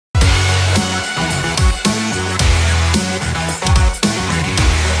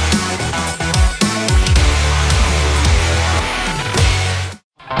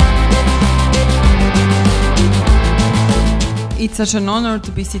It's such an honor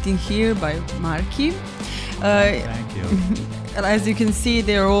to be sitting here by Marky. Thank you. As you can see,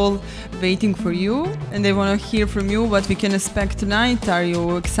 they're all waiting for you and they want to hear from you what we can expect tonight. Are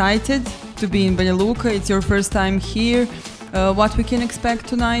you excited to be in Banja Luka? It's your first time here. What we can expect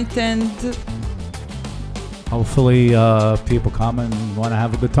tonight, and Hopefully people come and want to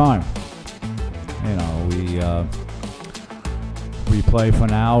have a good time. You know, we play for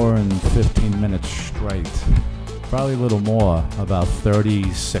an hour and 15 minutes straight. Probably a little more, about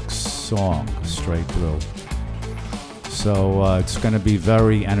 36 songs straight through. So it's going to be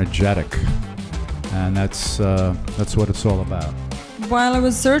very energetic, and that's what it's all about. while I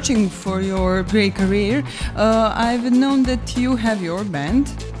was searching for your great career, I've known that you have your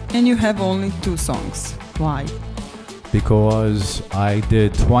band and you have only 2 songs. Why? Because I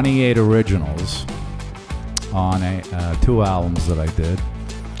did 28 originals on 2 albums that I did,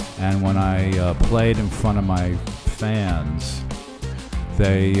 and when I played in front of my fans,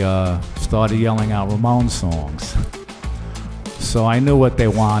 they started yelling out Ramones songs. So I knew what they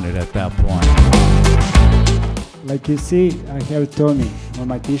wanted at that point. Like you see, I have Tony on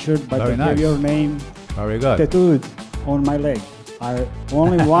my t-shirt, but Very I nice. have your name Very good. tattooed on my leg. I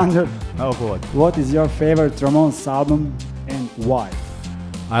only wonder, Oh boy. what is your favorite Ramones album and why?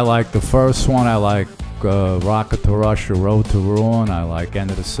 I like the first one. I like Rocket to Russia, Road to Ruin. I like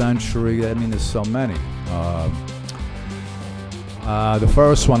End of the Century. I mean, there's so many. The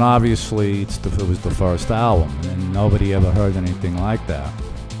first one, obviously, it was the first album, and nobody ever heard anything like that.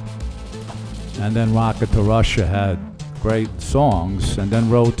 And then Rocket to Russia had great songs, and then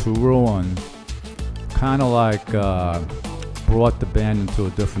Road to Ruin kind of like brought the band into a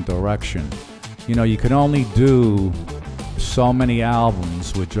different direction. You know, you can only do so many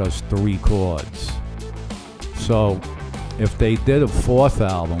albums with just 3 chords. So if they did a 4th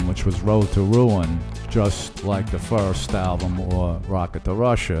album, which was Road to Ruin, just like the first album or Rocket to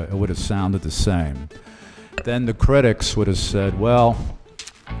Russia, it would have sounded the same. Then the critics would have said, well,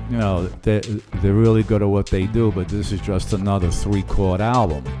 you know, they're really good at what they do, but this is just another 3-chord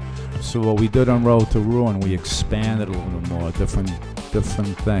album. So what we did on Road to Ruin, we expanded a little more, different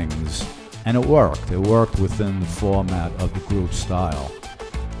things. And it worked. It worked within the format of the group style.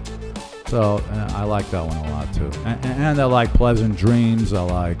 So I like that one a lot too. And I like Pleasant Dreams. I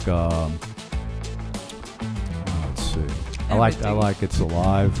like, let's see. I like It's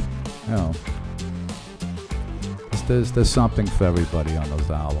Alive. You know, there's something for everybody on those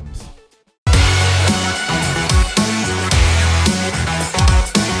albums.